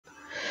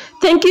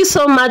Thank you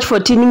so much for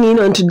tuning in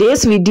on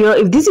today's video.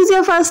 If this is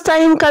your first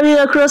time coming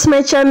across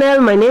my channel,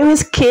 my name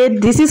is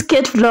Kate. This is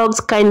Kate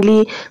Vlogs.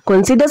 Kindly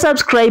consider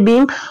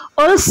subscribing.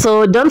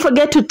 Also, don't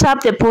forget to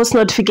tap the post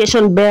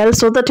notification bell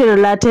so that you're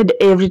alerted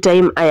every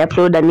time I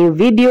upload a new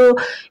video.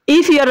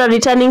 If you're a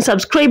returning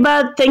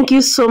subscriber, thank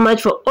you so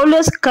much for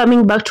always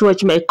coming back to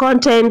watch my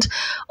content.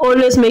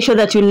 Always make sure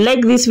that you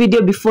like this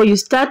video before you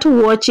start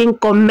watching.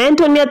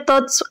 Comment on your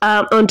thoughts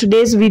on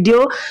today's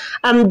video.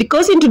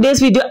 Because in today's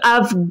video,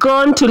 I've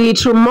gone to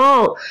Little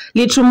Mall.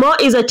 Little Mall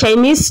is a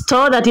Chinese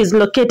store that is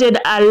located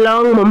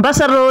along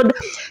Mombasa Road.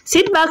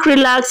 Sit back,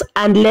 relax,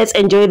 and let's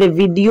enjoy the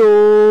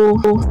video.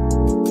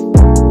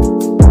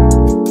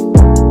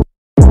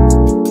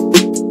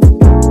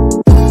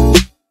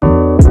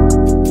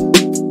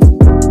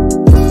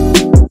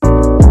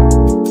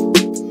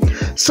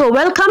 So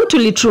welcome to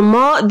Little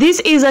Mall. This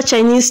is a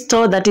Chinese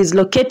store that is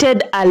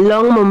located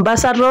along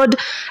Mombasa Road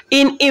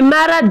in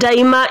Imaara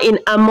Daima, in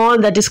a mall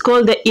that is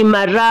called the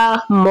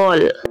Imaara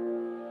Mall.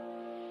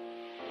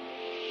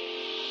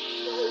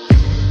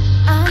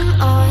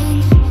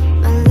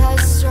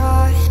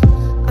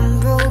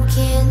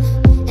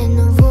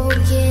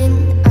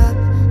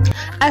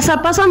 As a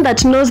person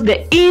that knows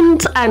the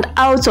ins and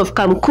outs of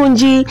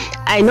kamukunji,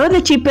 I know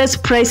the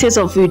cheapest prices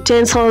of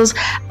utensils,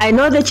 I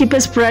know the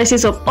cheapest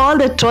prices of all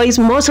the toys,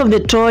 most of the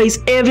toys,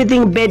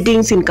 everything,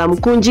 beddings in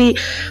kamukunji.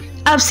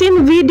 I've seen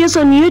videos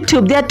on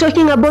YouTube, they are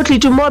talking about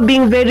Little Mall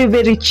being very,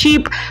 very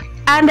cheap,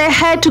 and I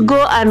had to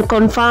go and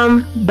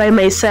confirm by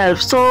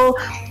myself. So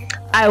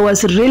I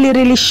was really,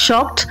 really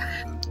shocked.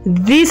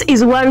 This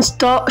is one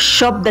store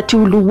shop that you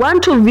will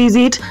want to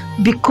visit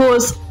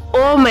because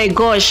oh my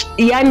gosh,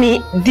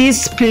 yani,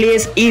 this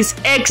place is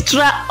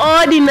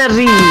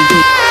extraordinary.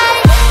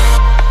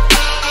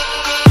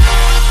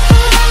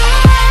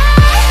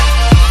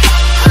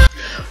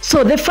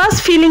 So the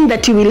first feeling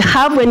that you will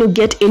have when you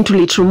get into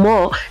Little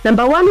Mall,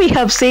 number one, we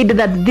have said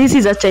that this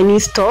is a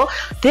Chinese store.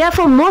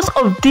 Therefore, most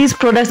of these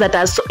products that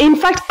are in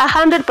fact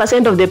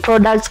 100% of the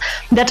products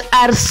that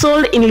are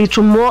sold in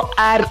Little Mall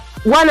are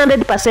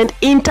 100%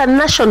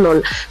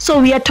 international. So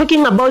we are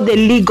talking about the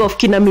League of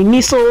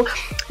Kinaminiso,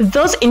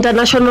 those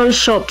international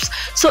shops.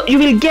 So you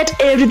will get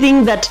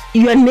everything that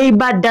your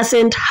neighbor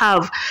doesn't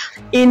have.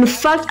 In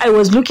fact, I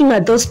was looking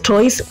at those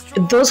toys,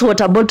 those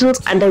water bottles,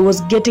 and I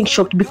was getting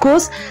shocked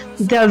because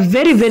they are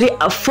very, very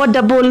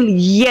affordable,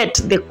 yet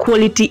the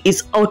quality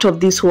is out of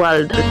this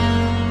world. To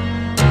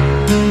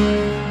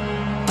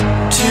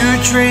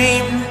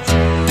dream,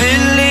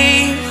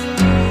 believe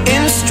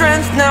in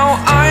strength,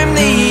 now I'm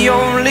the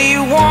only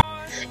one.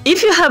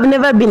 If you have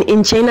never been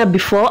in China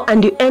before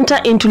and you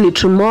enter into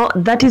Little Mall,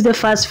 that is the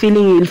first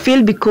feeling you'll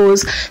feel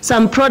because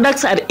some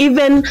products are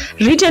even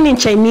written in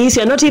Chinese.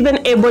 You're not even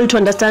able to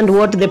understand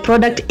what the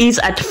product is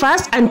at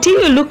first until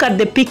you look at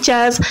the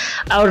pictures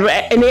or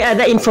any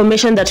other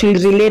information that will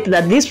relate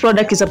that this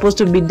product is supposed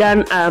to be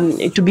done,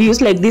 to be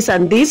used like this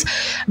and this.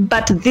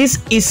 But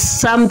this is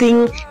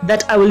something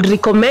that I will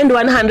recommend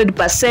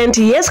 100%.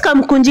 Yes,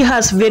 Kamukunji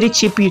has very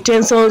cheap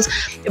utensils,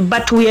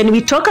 but when we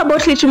talk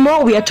about Little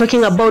Mall, we are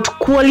talking about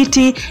quality,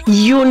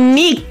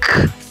 unique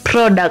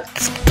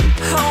products.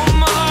 How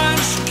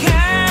much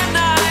can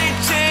I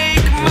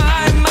take?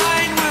 My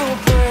mind will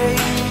break.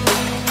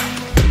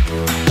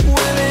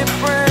 Will it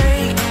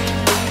break?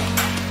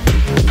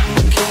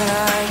 Can I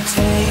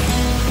take?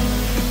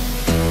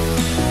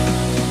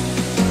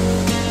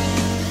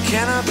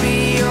 Can I be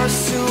your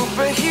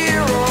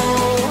superhero?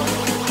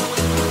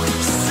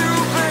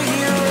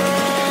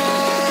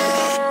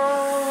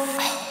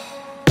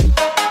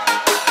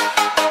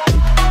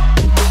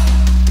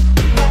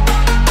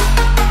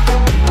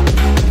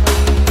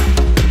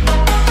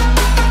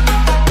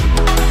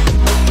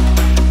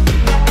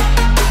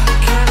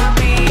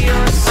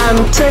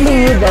 I'm telling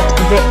you that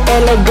the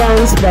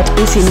elegance that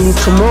is in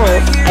Little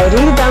Mall, I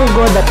really thank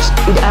God that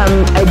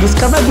I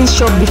discovered this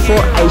shop before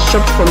I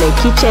shopped for my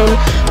kitchen,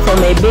 for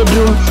my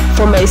bedroom,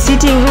 for my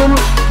sitting room,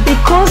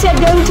 because you're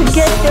going to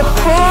get the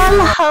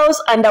whole house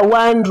under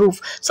one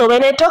roof. So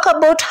when I talk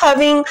about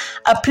having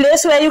a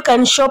place where you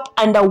can shop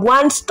under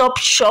one-stop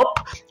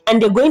shop,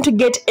 and you're going to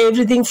get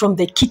everything from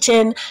the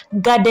kitchen,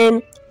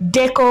 garden,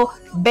 decor,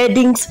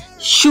 beddings,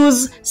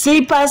 shoes,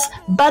 slippers,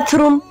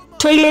 bathroom,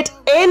 toilet,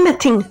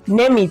 anything,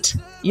 name it,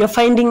 you're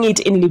finding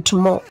it in Little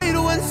Mall.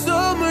 When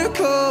summer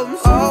comes,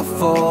 I'll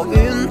fall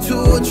into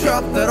a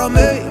trap that I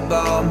made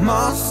by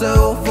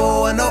myself.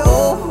 Oh, and I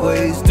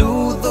always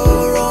do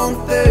the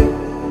wrong thing.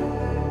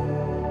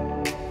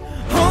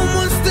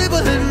 I'm unstable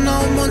and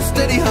I'm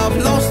unsteady. I've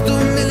lost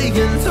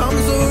 1,000,000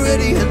 times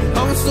already, and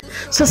I'm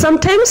so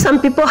sometimes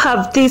some people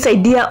have this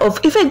idea of,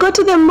 if I go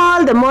to the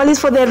mall is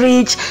for the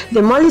rich,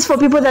 the mall is for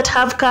people that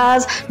have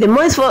cars, the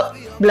mall is for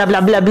blah blah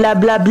blah blah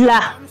blah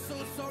blah.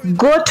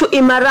 Go to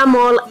Imaara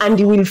Mall and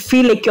you will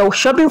feel like you're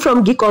shopping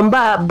from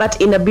Gikomba but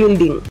in a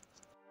building.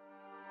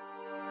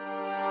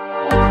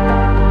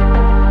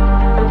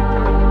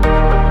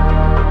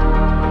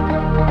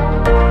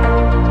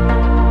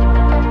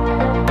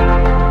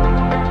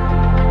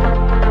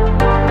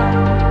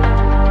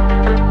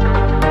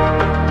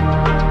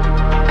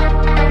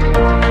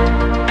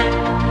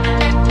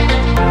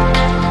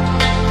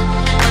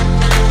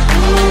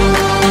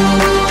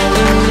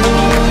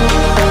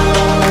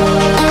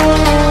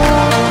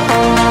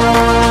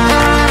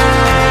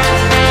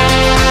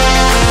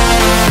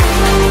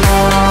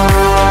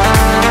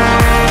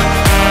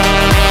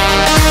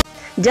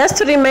 Just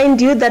to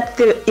remind you that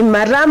the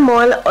Imaara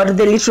Mall or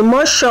the Little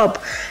Mall shop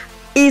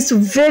is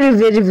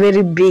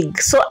very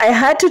big, so I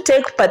had to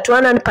take part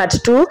 1 and part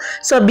 2.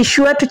 So be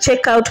sure to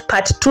check out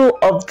part 2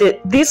 of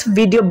this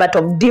video, but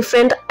of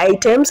different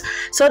items,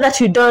 so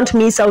that you don't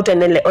miss out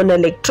on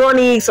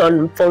electronics,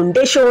 on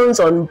foundations,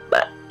 on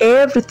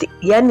everything.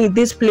 Yani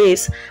this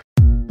place.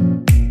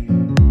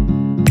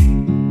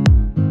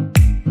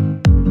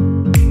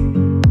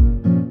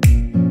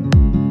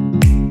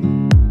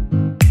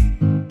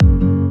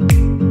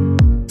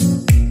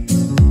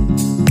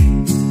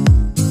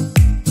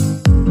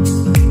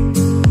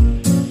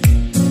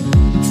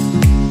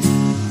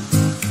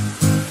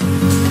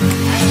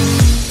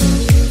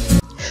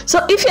 So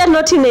if you are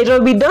not in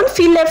Nairobi, don't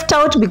feel left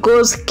out,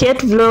 because Kate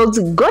Vlogs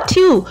got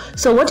you.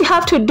 So what you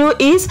have to do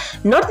is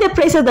not the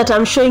prices that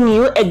I'm showing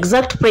you,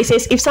 exact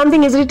prices. If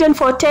something is written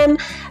for 10,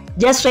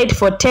 just write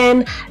for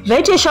 10.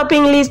 Write your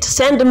shopping list,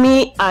 send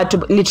me to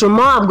Little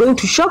More. I'm going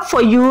to shop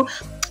for you,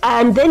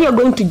 and then you're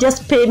going to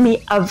just pay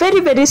me a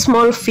very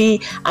small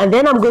fee, and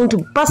then I'm going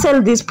to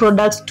parcel these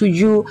products to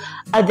you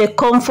at the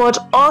comfort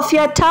of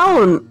your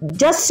town.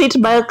 Just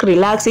sit back,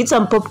 relax, eat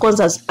some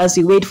popcorns as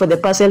you wait for the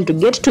parcel to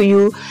get to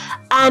you,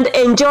 and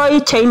enjoy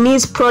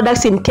Chinese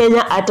products in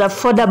Kenya at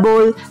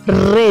affordable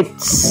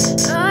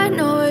rates. I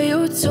know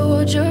you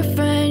told your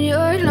friend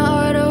you're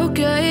not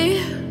okay,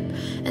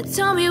 and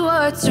tell me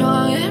what's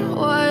wrong and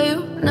why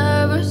you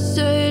never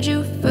said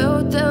you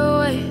felt that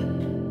way.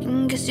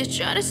 Guess you're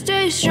trying to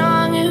stay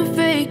strong and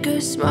fake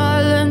a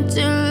smile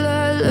until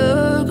I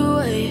look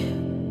away.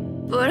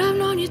 But I've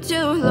known you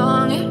too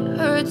long, it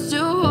hurts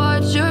to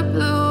watch your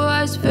blue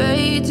eyes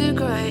fade to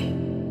gray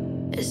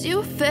as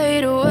you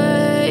fade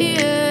away,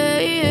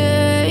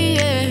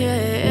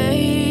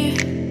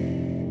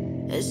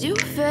 as you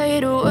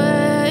fade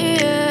away.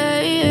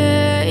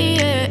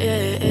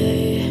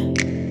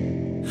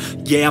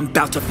 Yeah, I'm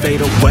about to fade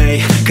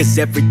away, cause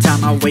every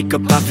time I wake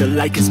up I feel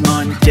like it's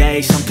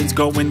Monday. Something's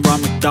going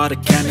wrong with all the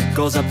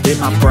chemicals up in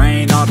my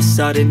brain. All of a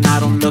sudden I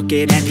don't look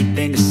at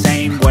anything the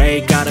same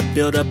way. Gotta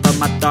build up of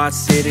my thoughts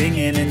sitting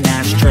in an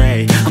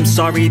ashtray. I'm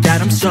sorry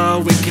that I'm so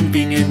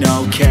inconvenient,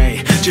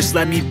 okay. Just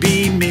let me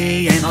be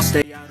me and I'll stay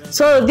out of.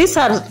 So these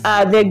are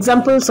the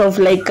examples of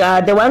like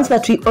the ones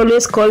that we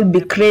always call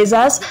big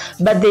crazers,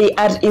 but they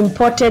are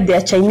imported, they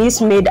are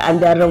Chinese made, and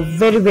they are of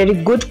very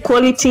good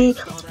quality.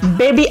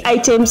 Baby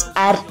items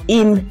are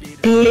in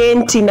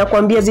plenty.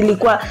 Nakwambia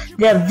zilikuwa,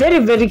 they are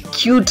very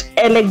cute,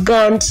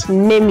 elegant,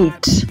 name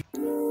it.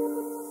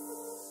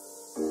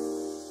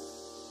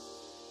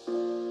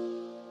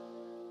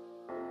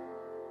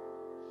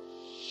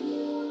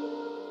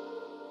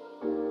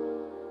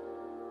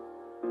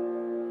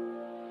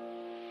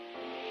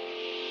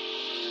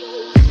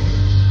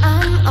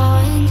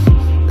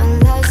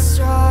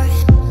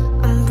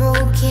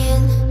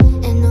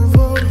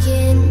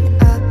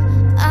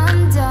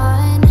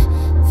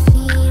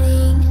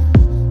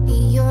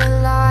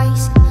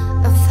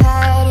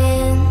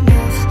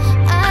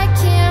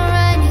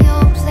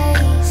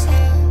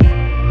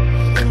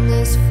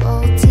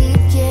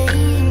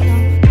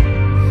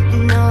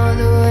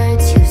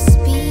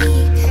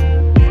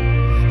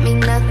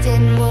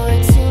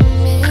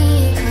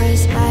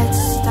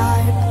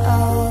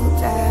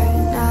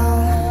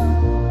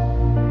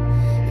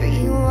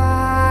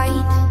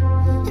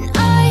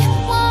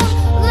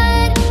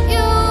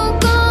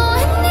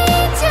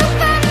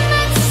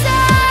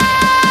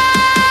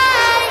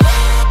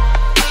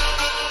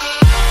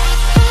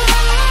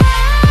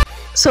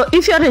 So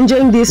if you are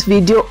enjoying this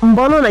video,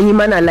 mbona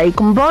unanyimana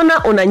like?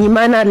 Mbona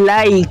unanyimana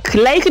like?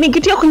 Like ni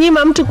kitu ya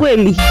kunyima mtu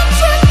kweli?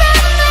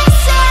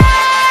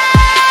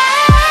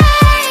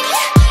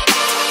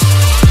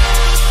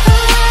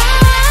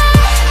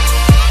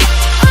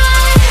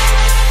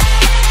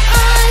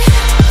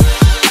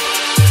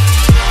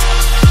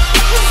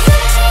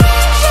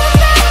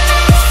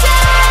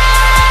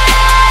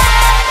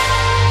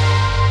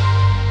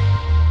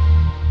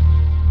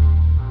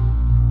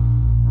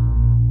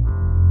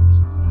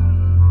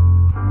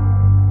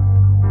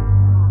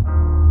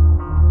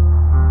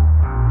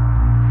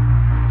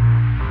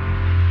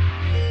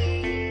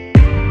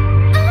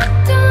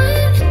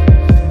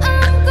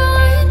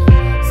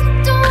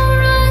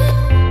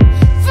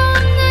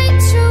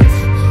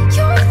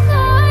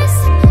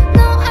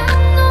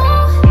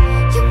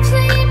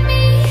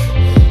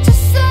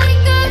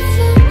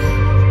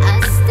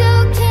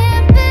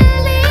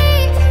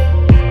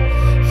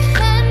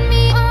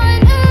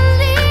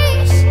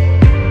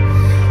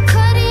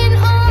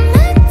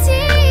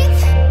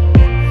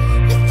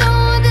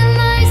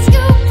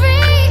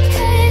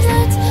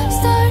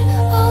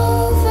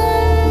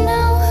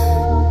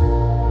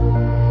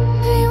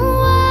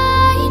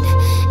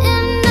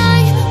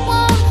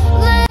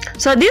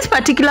 So this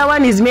particular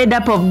one is made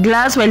up of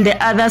glass, while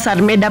the others are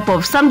made up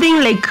of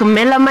something like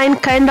melamine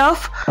kind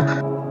of.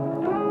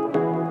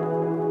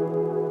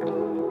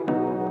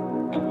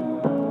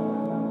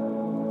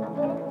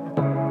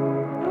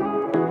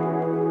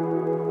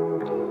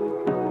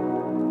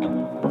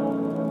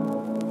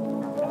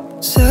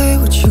 Say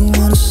what you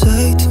wanna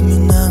say to me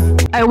now.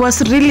 I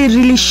was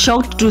really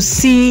shocked to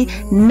see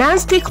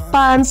non-stick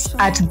pans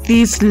at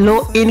these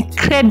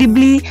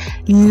incredibly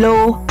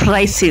low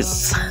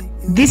prices.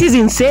 This is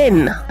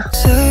insane.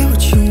 Say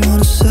what you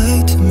wanna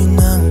say to me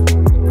now.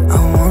 I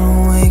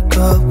wanna wake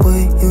up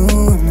with you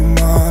in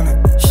the morning.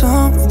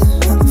 Show me there's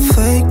nothing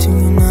fake to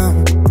me now.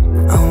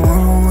 I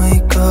wanna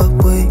wake up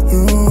with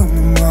you in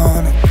the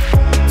morning.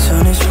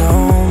 Turn this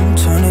room,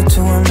 turn it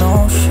to an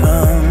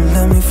ocean.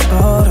 Let me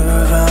float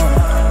around.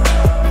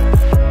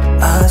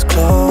 Eyes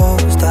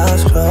closed,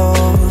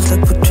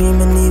 like we're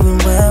dreaming even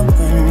when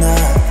we're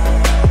not.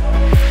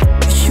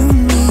 But you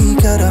and me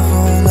got a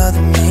whole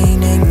other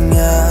meaning,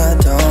 I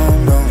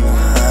don't know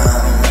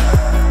how.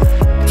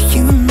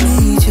 You and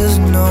me just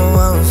know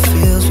how it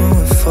feels when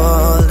we're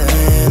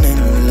falling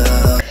in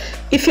love.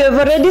 If you have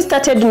already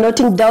started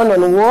noting down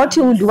on what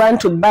you would want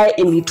to buy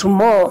in little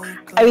more,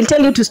 I will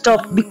tell you to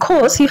stop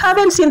because you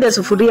haven't seen the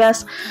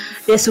sufurias.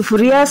 The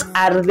sufurias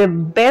are the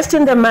best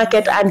in the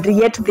market and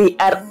yet they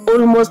are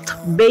almost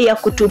bei ya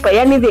kutupa.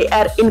 Yani they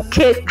are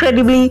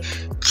incredibly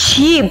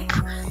cheap,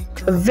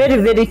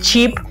 very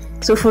cheap.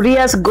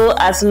 Sufurias go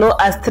as low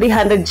as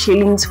 300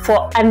 shillings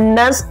for a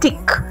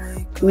non-stick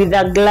with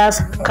a glass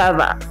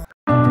cover.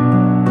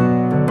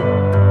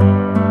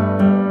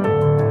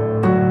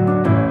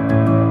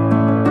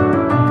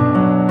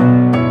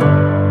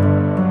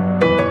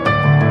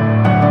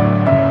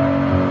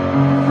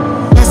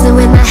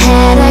 In my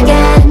head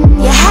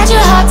again, you had your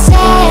heart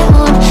set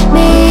on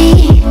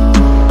me,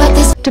 but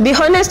this. To be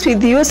honest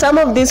with you, some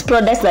of these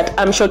products that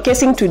I'm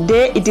showcasing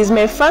today, it is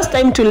my first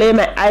time to lay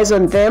my eyes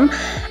on them,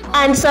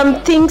 and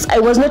some things I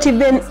was not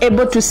even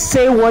able to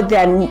say what they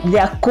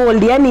are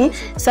called. Yani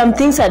some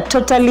things are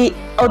totally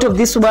out of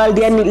this world.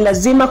 Yani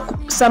lazima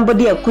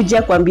somebody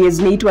akuja kwambie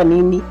zinaitwa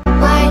nini.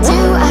 Why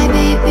do I,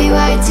 baby,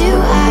 why do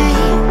I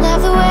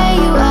love the way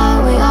you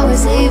are, we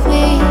always leave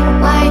me?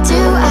 Why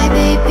do I,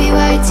 baby,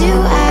 why do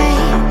I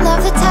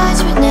love the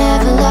touch but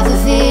never love the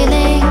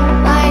feeling?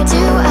 Why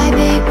do I,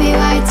 baby,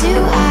 why do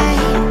I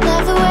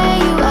love the way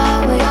you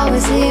are, we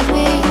always leave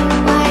me?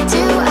 Why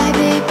do I,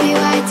 baby,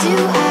 why do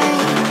I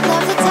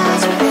love the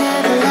touch but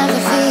never love the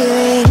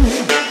feeling?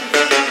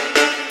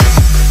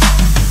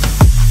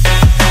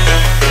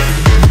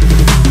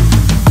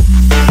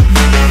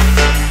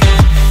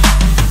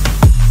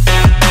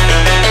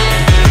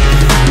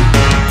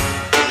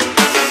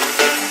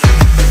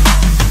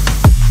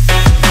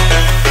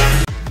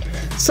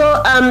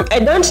 So I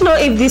don't know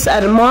if these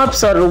are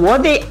mops or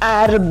what they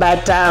are,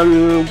 but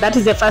that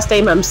is the first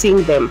time I'm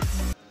seeing them.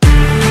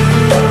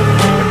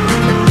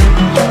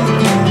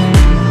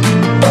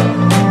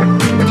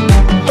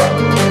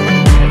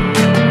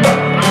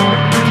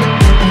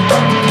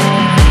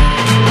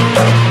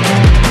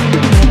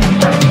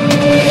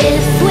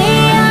 If we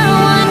are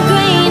one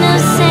grain of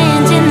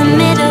sand in the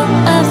middle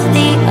of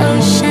the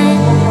ocean,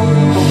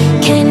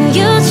 can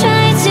you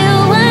try to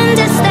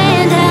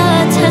understand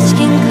how a touch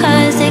can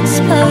cause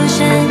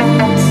explosions?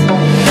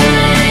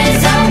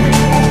 Rise up,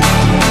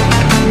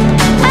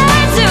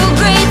 I'm too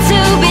great to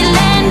be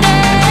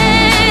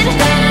landed.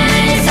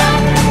 Rise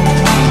up,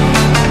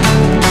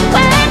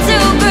 we're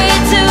too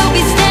great to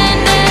be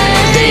standing.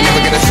 They ain't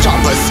never gonna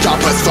stop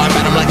us, fly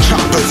at 'em like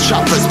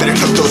choppers, better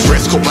took those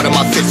risks, cold blood in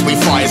my fists, we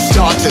fire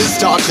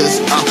starters,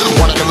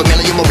 one out of a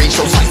million will reach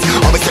those heights,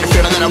 always had a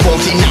feeling that I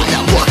won't deny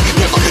that work,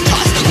 never could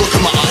toss, look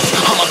in my eyes,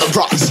 I'm on the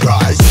rocks,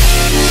 rise.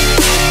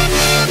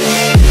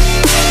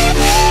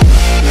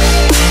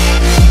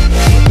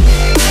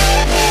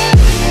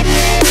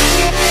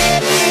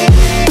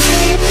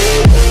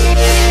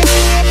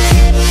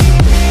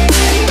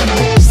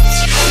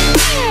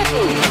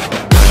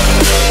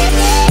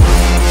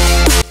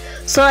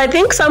 So I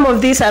think some of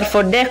these are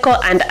for decor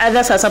and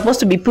others are supposed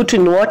to be put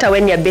in water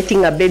when you're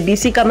bathing a baby.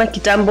 Si kama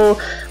kitambo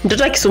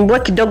mtoto akisumbua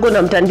kidogo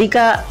na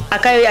mtandika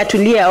akayo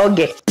atulie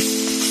aoge.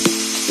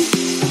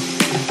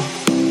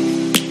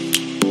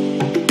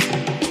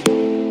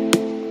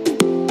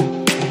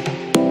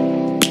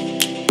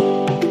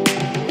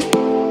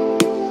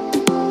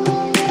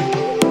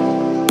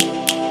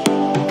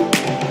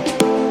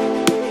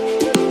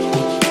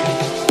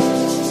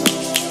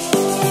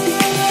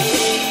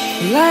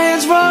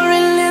 Lions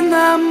roaring in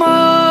the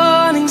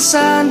morning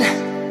sun,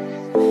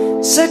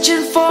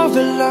 searching for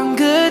a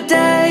longer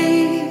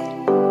day.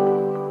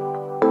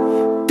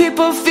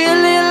 People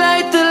feeling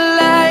like the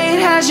light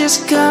has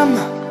just come.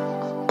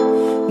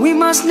 We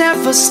must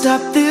never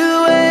stop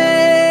the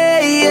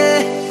way,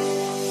 yeah.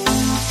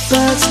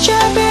 Birds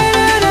chirping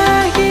and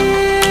I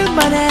hear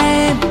my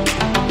name,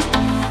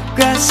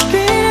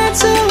 grasping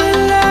into a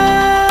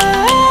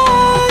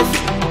life.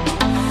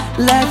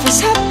 Life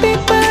is happy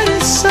but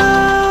it's so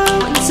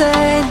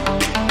insane.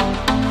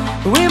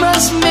 We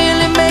must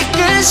merely make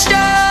a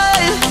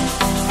start.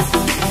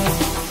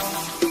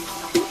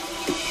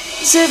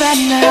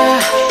 Savannah,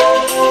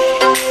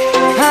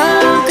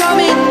 I'm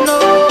coming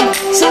home.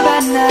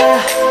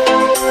 Savannah,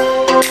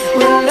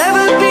 we'll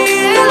never be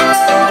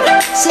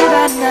alone.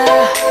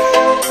 Savannah,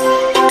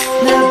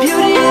 the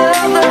beauty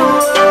of the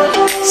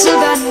world.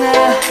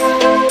 Savannah,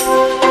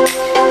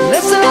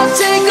 let's all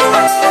take a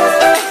ride.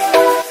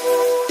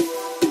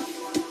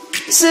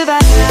 Light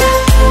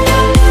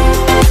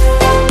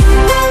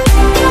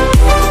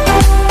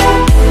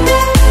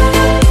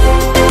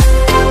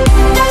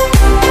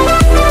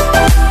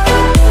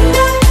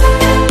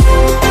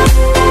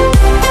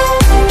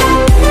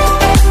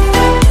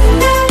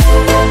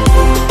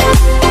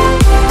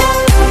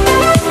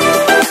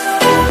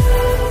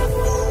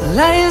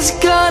is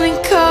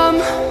gonna come.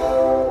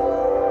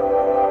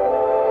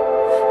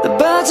 The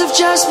birds have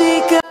just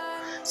begun.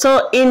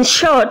 So in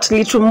short,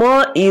 Little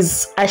More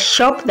is a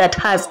shop that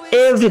has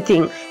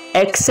everything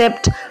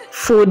except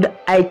food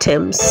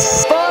items.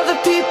 For the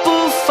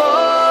people,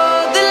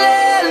 for the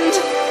land.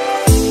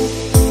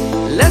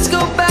 Let's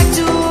go back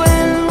to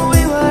when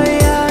we were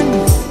young.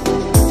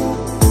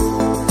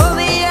 For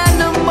the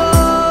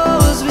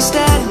animals we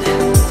stand.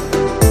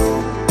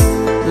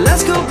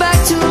 Let's go back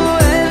to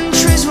when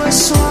trees were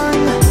swung.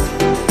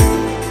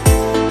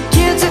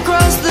 Kids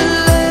across the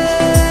land.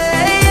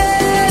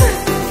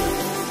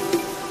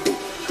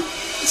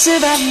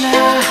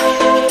 Savannah,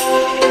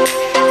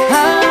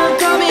 I'm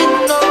coming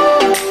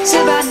home.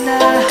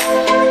 Savannah,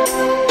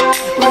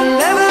 we'll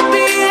never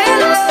be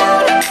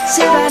alone.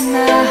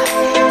 Savannah,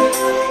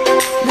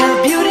 the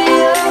beauty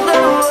of the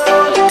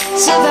world.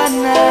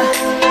 Savannah,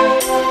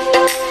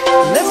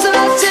 let's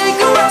all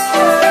take a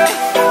ride.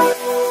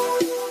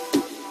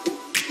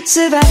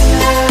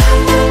 Savannah,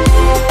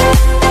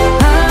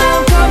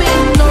 I'm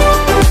coming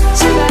home.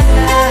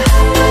 Savannah,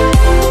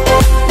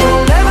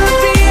 we'll never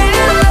be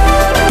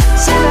alone.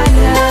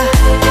 Savannah,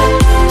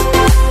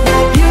 the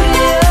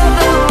beauty of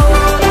the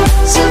world.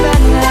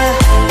 Savannah,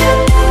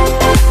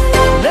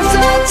 let's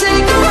all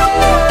take a ride.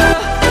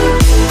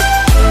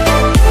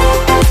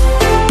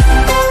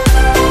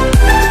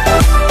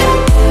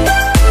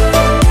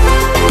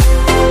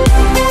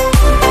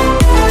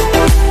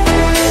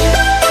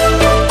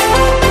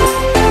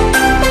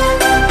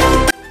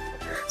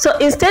 So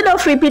instead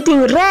of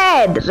repeating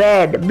red,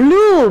 red,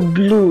 blue,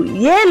 blue,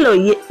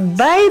 yellow,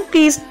 buy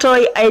these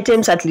toy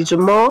items at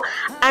Little More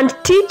and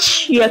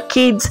teach your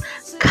kids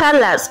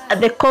colors at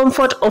the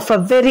comfort of a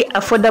very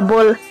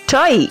affordable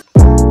toy.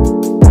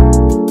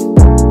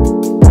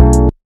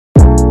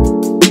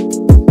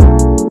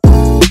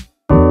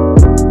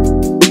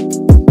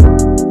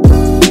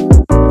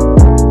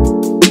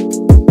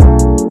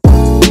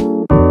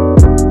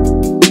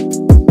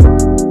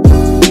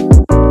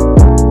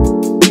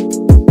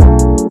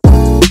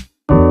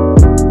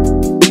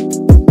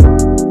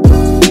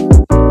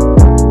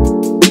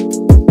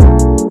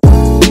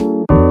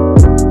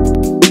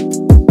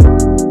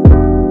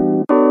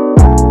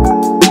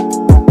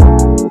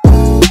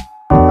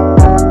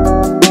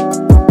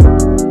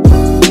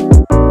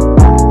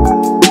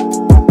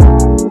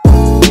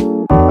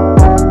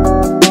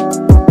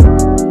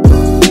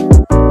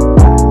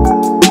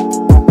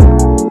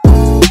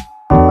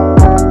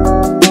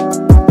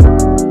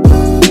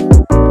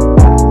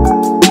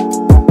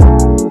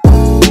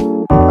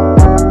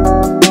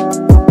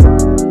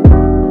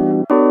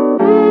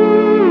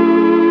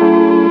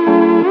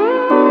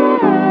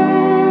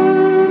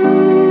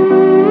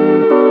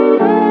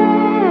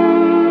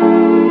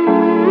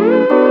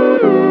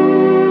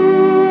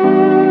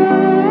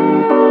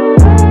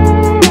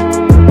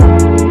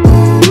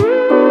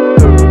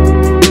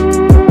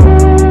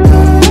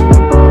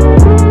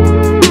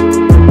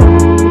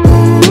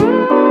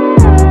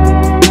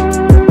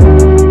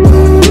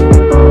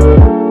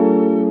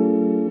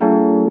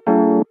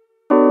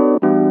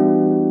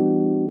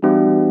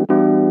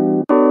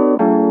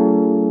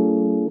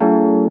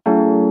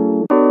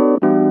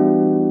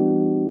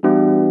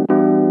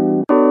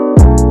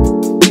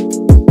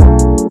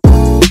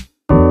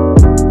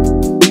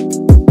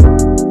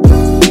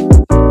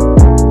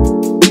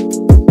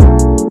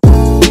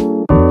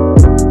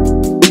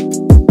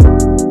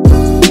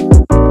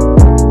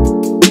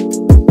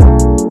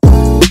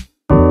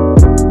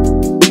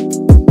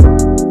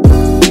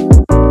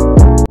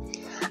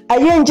 Are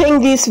you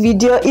enjoying this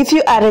video? If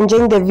you are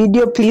enjoying the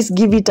video, please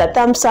give it a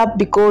thumbs up,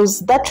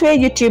 because that way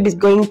YouTube is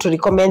going to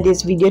recommend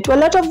this video to a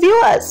lot of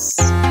viewers.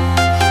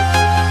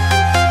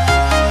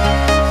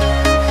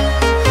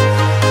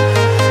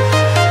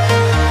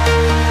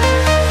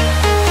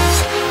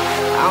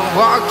 I'm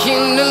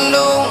walking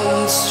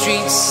alone, the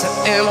streets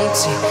are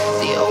empty.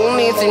 The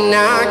only thing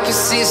I can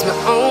see is my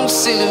own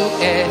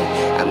silhouette.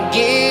 I'm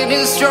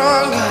getting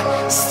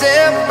stronger,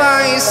 step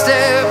by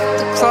step.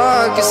 The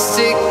clock is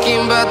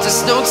ticking, but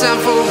there's no time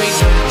for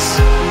regrets.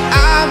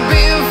 I've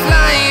been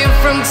flying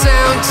from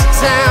town to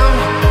town,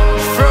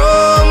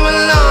 from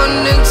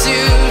London to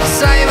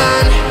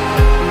Taiwan.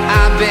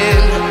 I've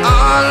been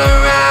all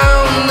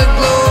around the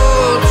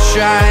globe,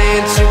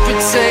 trying to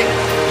protect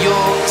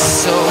your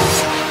soul.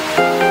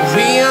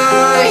 We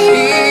are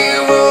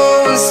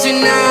heroes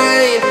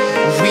tonight.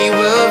 We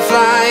will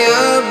fly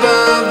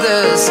above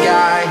the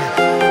sky.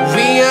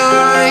 We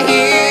are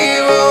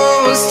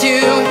heroes tonight.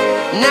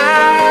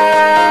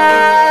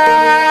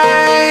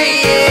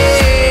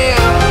 Yeah.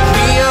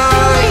 We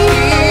are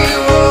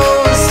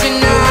heroes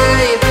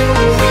tonight.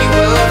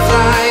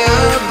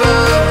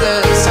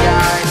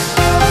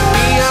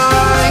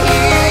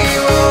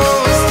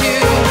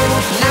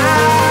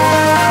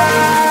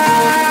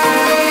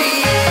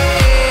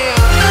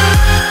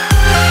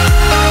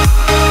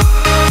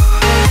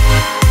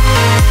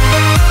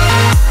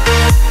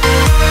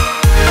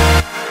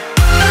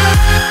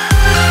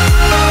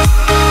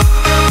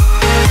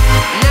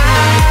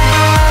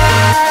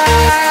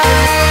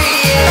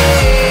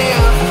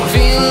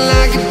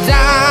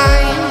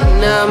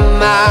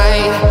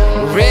 mind,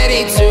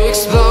 ready to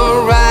explore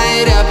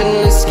right up in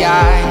the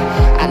sky.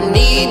 I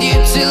need you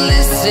to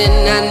listen,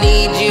 I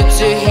need you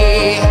to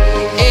hear,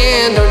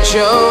 and don't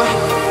show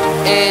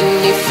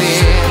any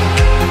fear.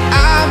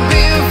 I've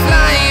been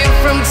flying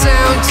from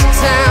town to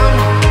town,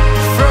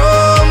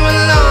 from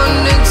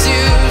London to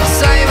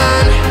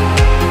Taiwan.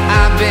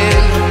 I've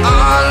been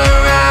all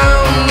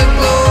around the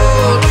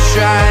globe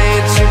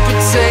trying to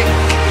protect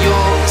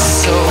your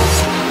soul.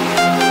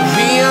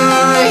 We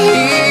are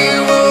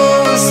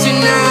heroes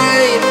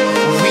tonight,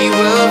 we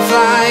will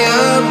fly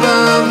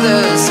above the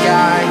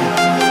sky.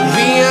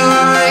 We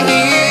are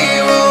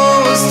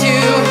heroes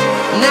tonight,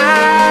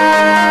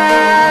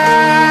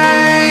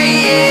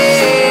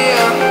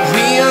 yeah.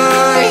 We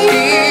are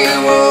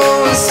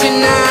heroes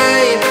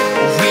tonight,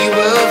 we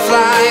will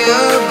fly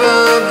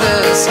above the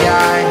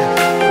sky.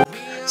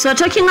 So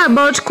talking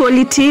about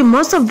quality,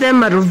 most of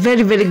them are of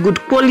very good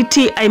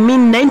quality. I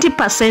mean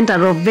 90%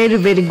 are of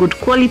very good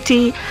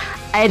quality.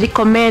 I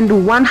recommend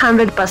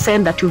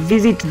 100% that you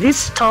visit this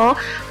store.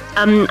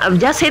 I've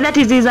just said that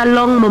it is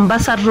along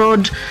Mombasa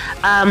Road.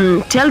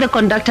 Tell the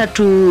conductor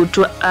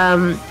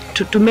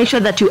to make sure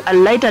that you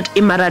alight at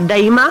Imaara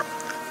Daima,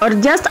 or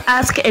just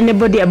ask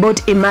anybody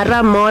about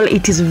Imaara Mall.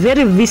 It is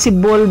very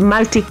visible,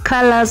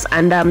 multi-colors,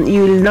 and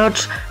you will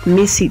not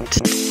miss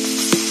it.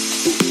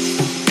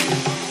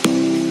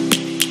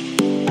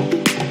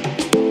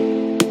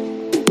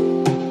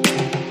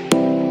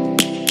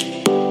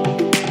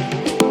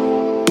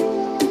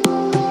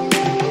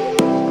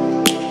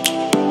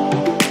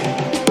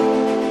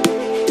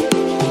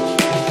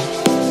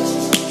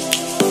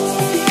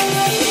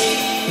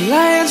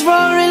 Lions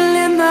roaring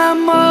in the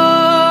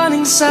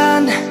morning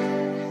sun,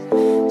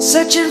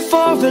 searching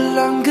for a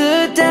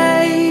longer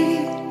day.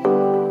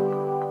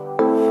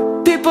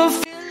 People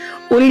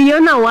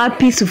Uliona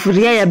wapi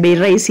sufuria ya bei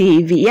rahisi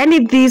hivi? Yani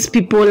these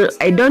people,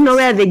 I don't know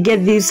where they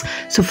get these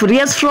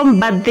sufurias from,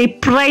 but the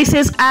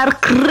prices are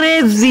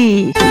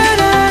crazy.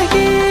 I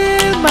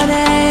hear my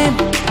name,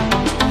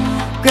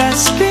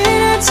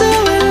 grasping into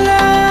a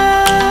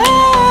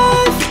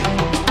life.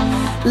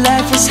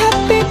 Life is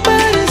happy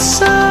but it's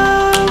so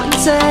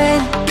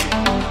insane.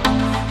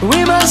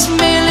 We must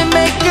merely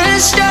make a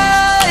start.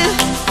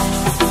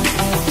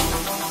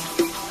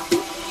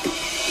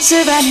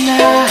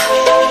 Savannah,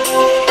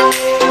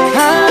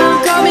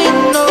 I'm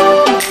coming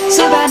home.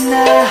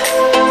 Savannah,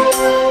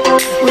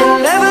 we'll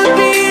never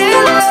be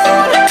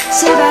alone.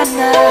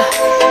 Savannah,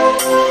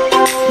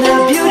 the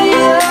beauty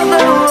of the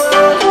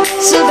world.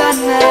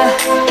 Savannah,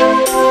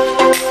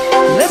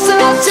 let's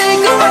all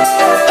take a walk.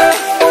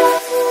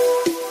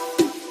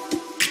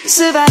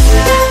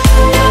 Savannah.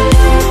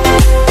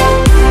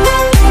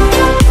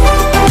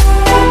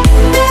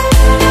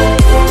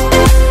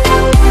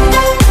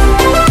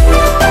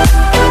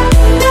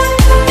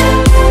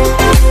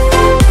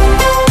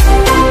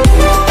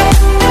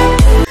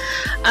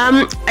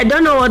 I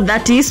don't know what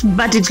that is,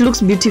 but it looks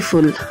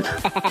beautiful.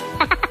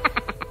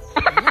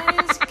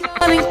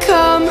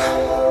 Come.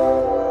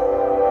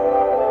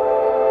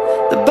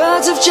 The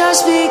birds have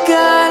just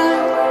begun.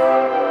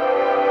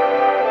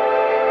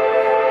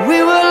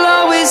 We will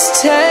always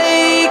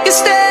take a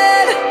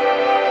stand.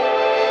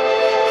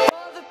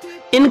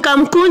 In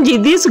Kamukunji,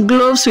 these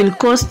gloves will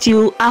cost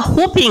you a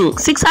whopping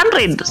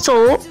 600.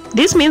 So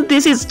this means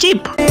this is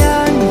cheap.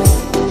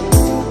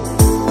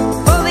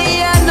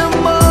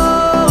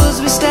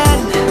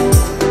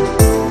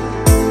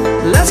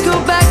 Let's go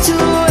back to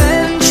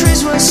when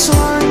trees were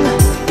swung,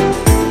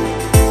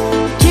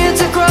 kids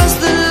across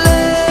the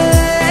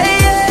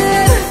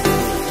land.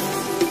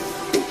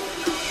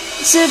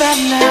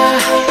 Savannah,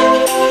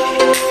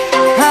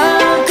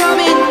 I'm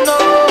coming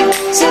home.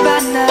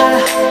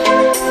 Savannah,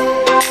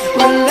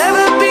 we'll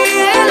never be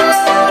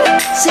alone.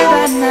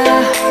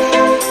 Savannah,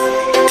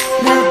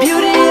 the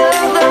beauty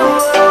of the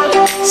world.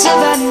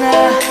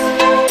 Savannah,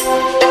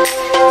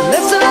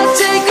 let's all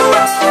take a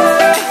walk.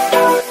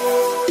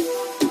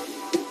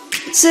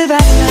 Savannah,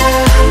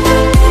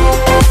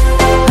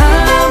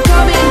 I'm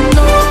coming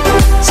home.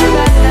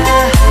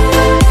 Savannah,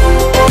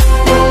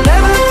 we'll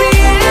never be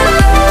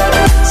alone.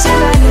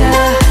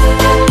 Savannah,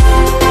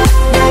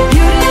 the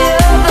beauty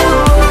of the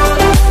world.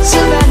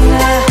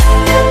 Savannah,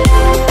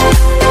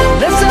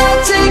 let's all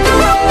take a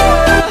walk.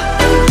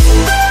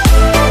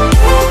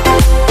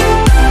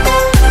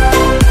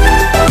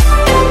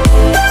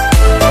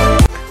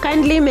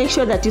 Kindly make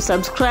sure that you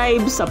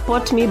subscribe,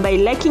 support me by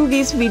liking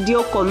this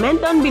video,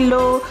 comment down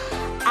below,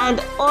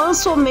 and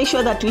also make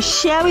sure that you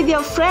share with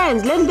your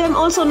friends. Let them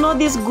also know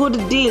these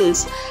good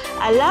deals.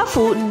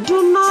 Alafu,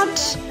 do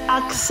not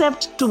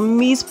accept to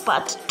miss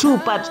part 2.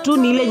 Part 2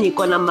 ni ile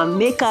niko na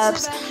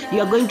makeups.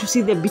 You are going to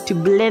see the beauty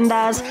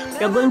blenders.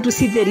 You are going to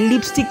see the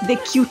lipstick, the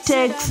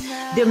cutex,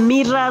 the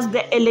mirrors,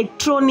 the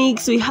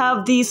electronics. We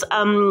have these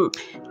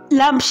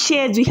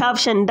lampshades, we have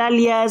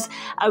chandeliers.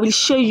 I will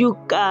show you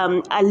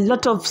a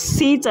lot of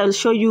seats. I will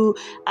show you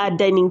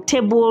dining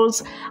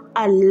tables.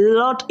 A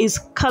lot is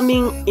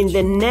coming in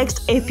the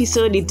next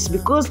episode. It's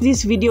because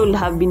this video will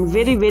have been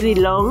very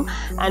long,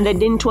 and I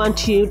didn't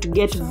want you to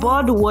get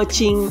bored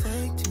watching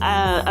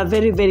a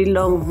very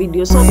long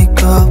video. So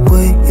wake up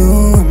with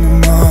you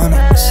in the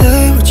morning.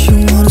 Say what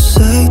you wanna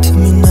say to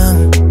me now.